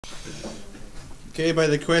Okay, by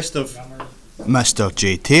the request of Mr.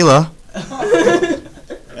 J. Taylor,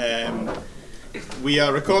 we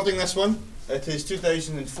are recording this one. It is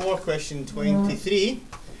 2004, question 23.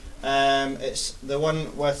 It's the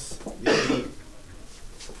one with the...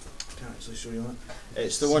 I can't actually show you that.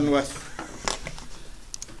 It's the one with...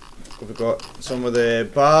 We've got some of the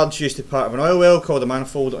barge used to part of an oil well called a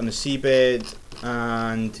manifold on the seabed,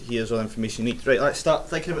 and here's all the information you need. Right, let's start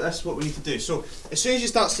thinking about this, what we need to do. So, as soon as you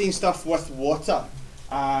start seeing stuff with water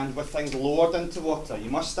and with things lowered into water, you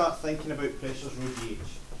must start thinking about pressures rho gauge,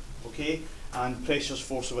 okay, and pressures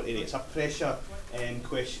force over area. It's a pressure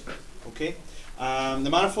question, okay. The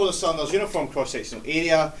manifold of cylinders, uniform cross-sectional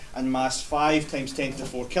area and mass 5 times 10 to the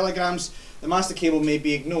 4 kilograms. The mass of the cable may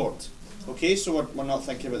be ignored. Okay, so we're not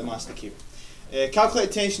thinking about the mass of the cable.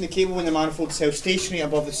 Calculate tension of the cable when the manifold is held stationary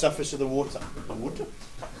above the surface of the water. The water?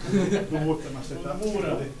 The water,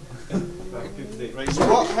 Right, so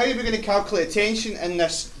how are we going to calculate tension in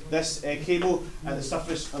this cable at the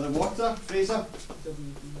surface of the water, Fraser?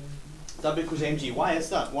 W equals mg. Why is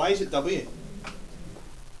that? Why is it W?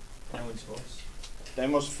 Downwards force.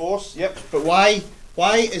 Downwards force, yep. But why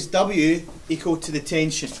is W equal to the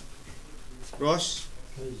tension? Ross?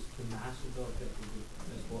 Because the mass of the object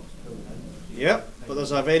is what's pulled in. Yep, but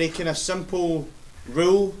there's a very kind of simple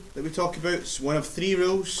rule that we talk about. It's one of 3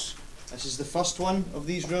 rules. This is the first one of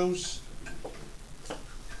these rules.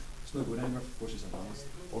 It's not going anywhere, forces are balanced.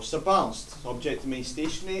 Forces are balanced. The object remains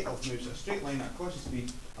stationary or moves in a straight line at a constant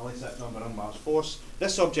speed unless that's done by unbalanced force.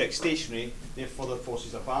 This object is stationary, therefore the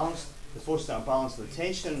forces are balanced. The forces that are balanced are the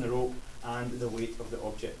tension in the rope and the weight of the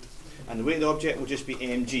object. And the weight of the object will just be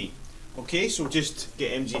mg. Okay, so just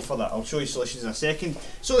get mg for that. I'll show you solutions in a second.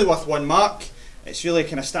 It's only worth 1 mark. It's really a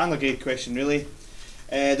kind of standard grade question, really.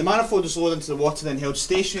 The manifold is lowered into the water, then held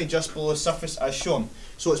stationary just below the surface as shown.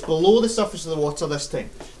 So it's below the surface of the water this time.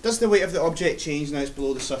 Does the weight of the object change now it's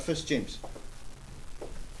below the surface, James?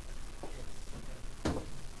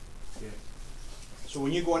 Yeah. So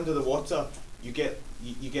when you go under the water, you get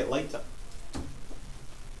lighter.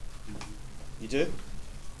 You do?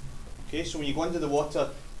 Okay, so when you go under the water,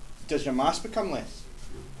 does your mass become less?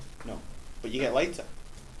 No. But you get lighter.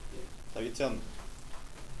 How you tell me?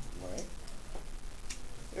 Right.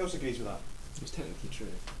 Who else agrees with that? It's technically true.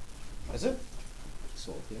 Is it?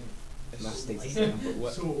 Sort of, yeah. It's Mass stays the like same, but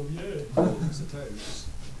what? Sort of, yeah. Well, it's a toe.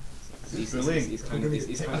 He's kind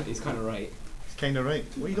of right. It's kind of right.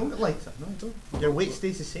 Well, you don't get lighter. No, you don't. Your weight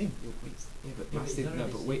stays the same. Yeah, but mass stays, no,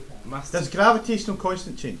 but weight, mass. Does gravitational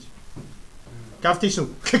constant change? Gravitational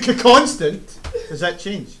constant? Does that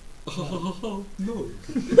change? Oh, no.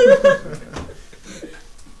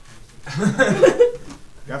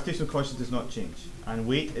 Gravitational constant does not change, and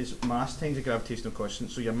weight is mass times the gravitational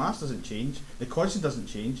constant. So your mass doesn't change, the constant doesn't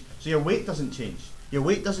change, so your weight doesn't change. Your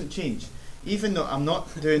weight doesn't change, even though I'm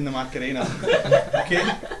not doing the Macarena. Okay,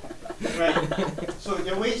 right. So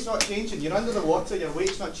your weight's not changing. You're under the water. Your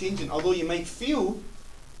weight's not changing. Although you might feel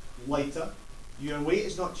lighter, your weight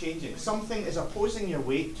is not changing. Something is opposing your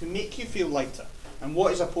weight to make you feel lighter. And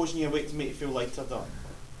what is opposing your weight to make you feel lighter, Don?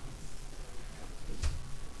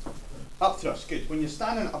 Upthrust, good. When you're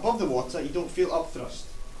standing above the water, you don't feel upthrust.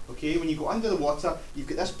 Okay, when you go under the water, you've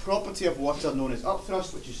got this property of water known as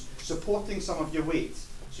upthrust, which is supporting some of your weight.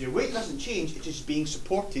 So your weight doesn't change, it's just being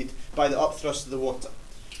supported by the upthrust of the water.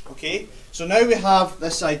 Okay, so now we have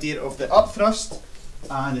this idea of the upthrust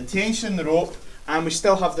and the tension in the rope, and we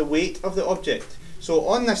still have the weight of the object. So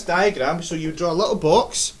on this diagram, so you draw a little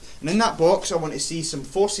box, and in that box I want to see some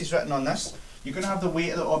forces written on this. You're going to have the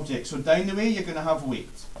weight of the object. So down the way you're going to have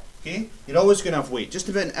weight. Okay? You're always going to have weight. Just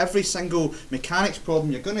about in every single mechanics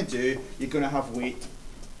problem you're going to do, you're going to have weight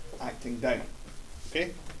acting down.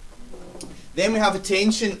 Okay? Then we have a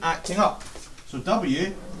tension acting up. So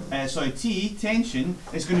T, tension,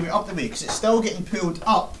 is going to be up the way because it's still getting pulled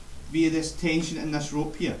up via this tension in this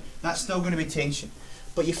rope here. That's still going to be tension.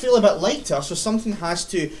 But you feel a bit lighter, so something has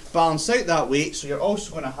to balance out that weight, so you're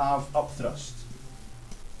also going to have upthrust,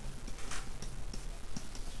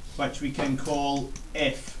 which we can call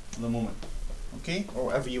F for the moment. Okay? Or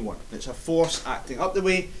whatever you want. It's a force acting up the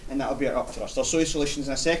way, and that'll be our upthrust. I'll show you solutions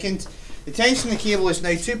in a second. The tension in the cable is now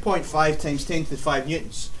 2.5 times 10 to the 5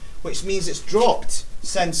 newtons, which means it's dropped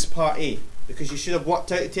since part A, because you should have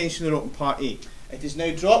worked out the tension in the rope in part A. It is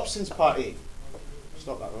now dropped since part A.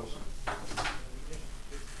 Stop that, Ross.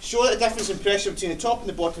 Show that the difference in pressure between the top and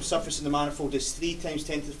the bottom surface of the manifold is 3 times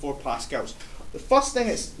 10 to the 4 pascals. The first thing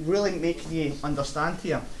it's really making you understand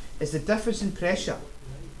here is the difference in pressure.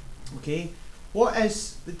 Okay? What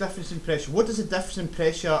is the difference in pressure? What does the difference in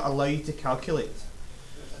pressure allow you to calculate?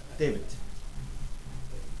 David.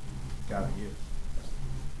 Garrett, you.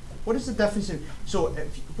 What is the difference in,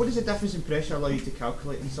 what does the difference in pressure allow you to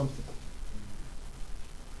calculate in something?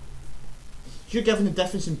 If you're given the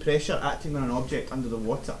difference in pressure acting on an object under the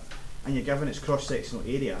water, and you're given its cross-sectional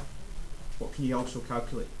area, what can you also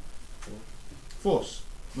calculate? Force,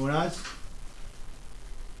 known as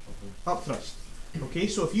upthrust. Okay,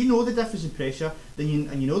 so if you know the difference in pressure, then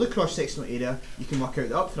you know the cross-sectional area, you can work out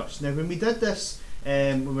the upthrust. Now, when we did this,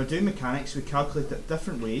 when we were doing mechanics, we calculated it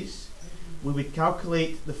different ways. We would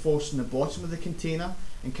calculate the force on the bottom of the container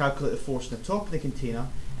and calculate the force on the top of the container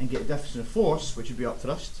and get the difference in force, which would be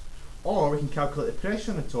upthrust. Or we can calculate the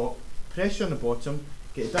pressure on the top, pressure on the bottom,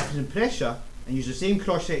 get the difference in pressure, and use the same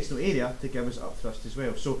cross-sectional area to give us upthrust as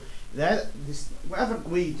well. So whatever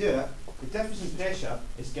way you do it, the difference in pressure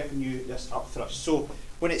is giving you this upthrust. So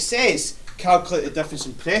when it says calculate the difference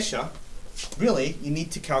in pressure, really you need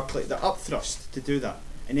to calculate the upthrust to do that,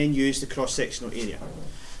 and then use the cross-sectional area.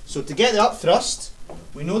 So to get the upthrust,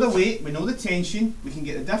 we know the weight, we know the tension, we can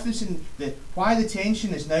get the difference in why the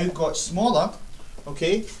tension has now got smaller.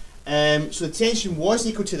 Okay, so the tension was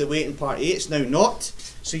equal to the weight in part A, it's now not.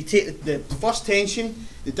 So you take the first tension,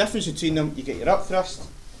 the difference between them, you get your upthrust,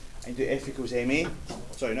 and you do F equals MA.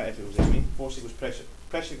 Sorry, not F equals MA, force equals pressure.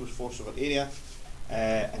 Pressure equals force over area,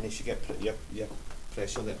 and then you get your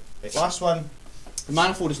pressure there. Right, last one, the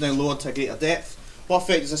manifold is now lowered to a greater depth. What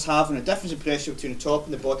effect does this have on the difference in pressure between the top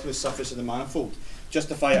and the bottom of the surface of the manifold?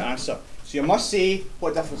 Justify your answer. So you must say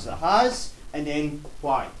what difference it has, and then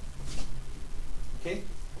why. Okay?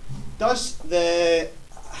 Does the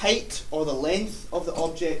height or the length of the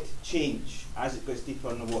object change as it goes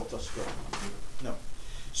deeper in the water square? No.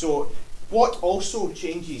 So what also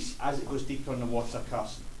changes as it goes deeper in the water,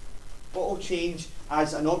 Carson? What will change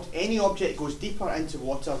as any object goes deeper into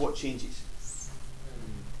water? What changes?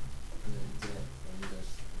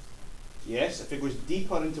 Yes, if it goes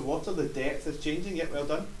deeper into water, the depth is changing. Yep, well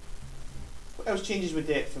done. What else changes with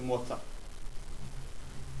depth in water?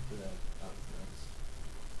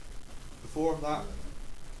 Before that,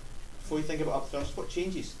 before you think about upthrust, what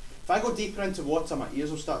changes? If I go deeper into water, my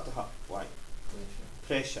ears will start to hurt. Why?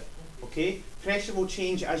 Pressure. Okay? Pressure will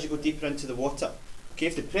change as you go deeper into the water. Okay,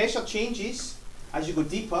 if the pressure changes as you go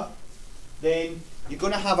deeper, then you're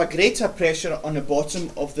going to have a greater pressure on the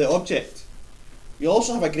bottom of the object. You'll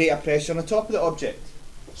also have a greater pressure on the top of the object.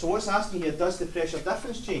 So what's asking here, does the pressure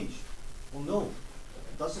difference change? Well, no,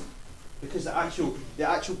 it doesn't. Because the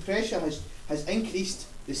actual pressure has increased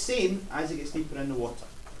the same as it gets deeper in the water.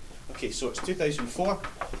 Okay, so it's 2004.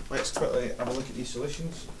 Let's quickly have a look at these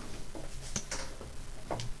solutions.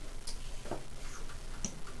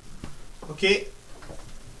 Okay.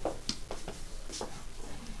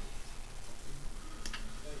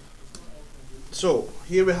 So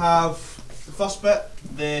here we have the first bit.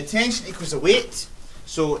 The tension equals the weight.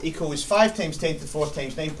 So equals 5 times 10 to the 4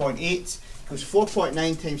 times 9.8 equals 4.9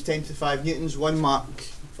 times 10 to the 5 newtons. 1 mark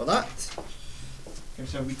for that. Give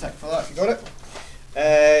yourself a wee tick for that if you got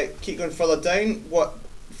it. Keep going further down. What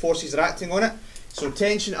forces are acting on it? So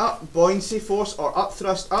tension up, buoyancy force, or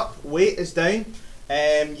upthrust up, weight is down.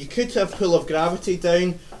 You could have pull of gravity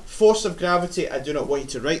down, force of gravity. I do not want you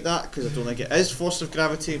to write that because I don't think it is force of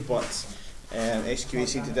gravity, but SQA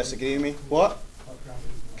seem to disagree with me. What?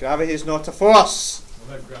 Gravity is not a force.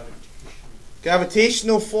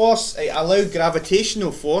 Gravitational force. I allow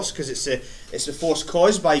gravitational force because it's the force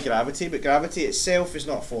caused by gravity, but gravity itself is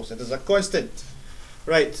not a force. It is a constant.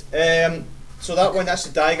 Right. So that one, that's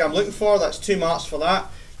the diagram I'm looking for. That's 2 marks for that.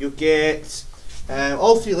 You'll get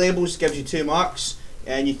all 3 labels gives you 2 marks,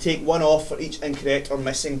 and you take 1 off for each incorrect or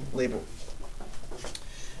missing label.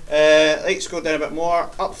 Let's go down a bit more.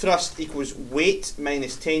 Upthrust equals weight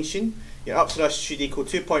minus tension. Your upthrust should equal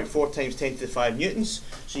 2.4 times 10 to the 5 newtons.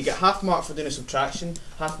 So you get half mark for doing a subtraction,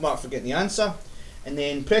 half mark for getting the answer. And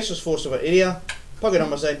then pressure's force over area. Plug your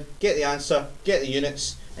numbers in, get the answer, get the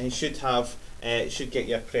units, and you should have should get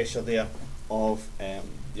your pressure there of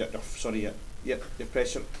your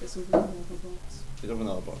pressure. It's over another box. It's over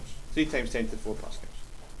another box. 3 times 10 to the 4 pascals.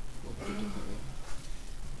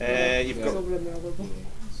 You've It's got. over another box.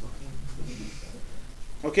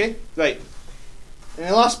 Okay, right. And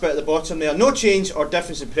the last bit at the bottom there, no change or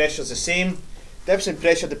difference in pressure is the same. Difference in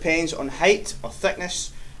pressure depends on height or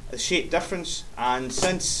thickness, the shape difference, and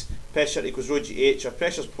since pressure equals rho GH, or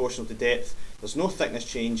pressure is proportional to depth, there's no thickness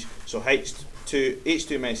change, so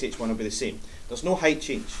H2 minus H1 will be the same. There's no height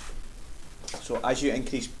change. So as you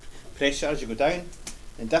increase pressure as you go down,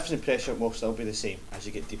 the difference in pressure will still be the same as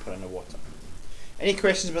you get deeper in the water. Any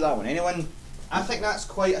questions about that one? Anyone? I think that's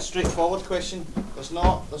quite a straightforward question. There's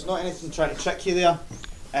not anything trying to trick you there.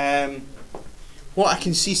 What I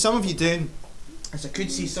can see some of you doing is I could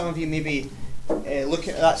see some of you maybe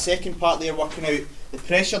looking at that second part there, working out the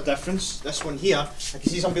pressure difference, this one here, I can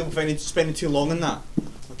see some people spending too long on that.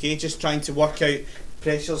 Okay, just trying to work out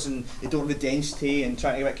pressures and they don't have the density and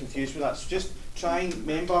trying to get confused with that. So just try and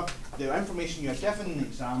remember the information you are given in the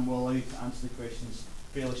exam will allow you to answer the questions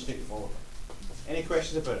fairly straightforward. Any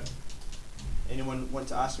questions about it? Anyone want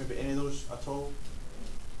to ask me about any of those at all?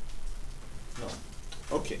 No.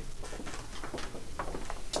 Okay.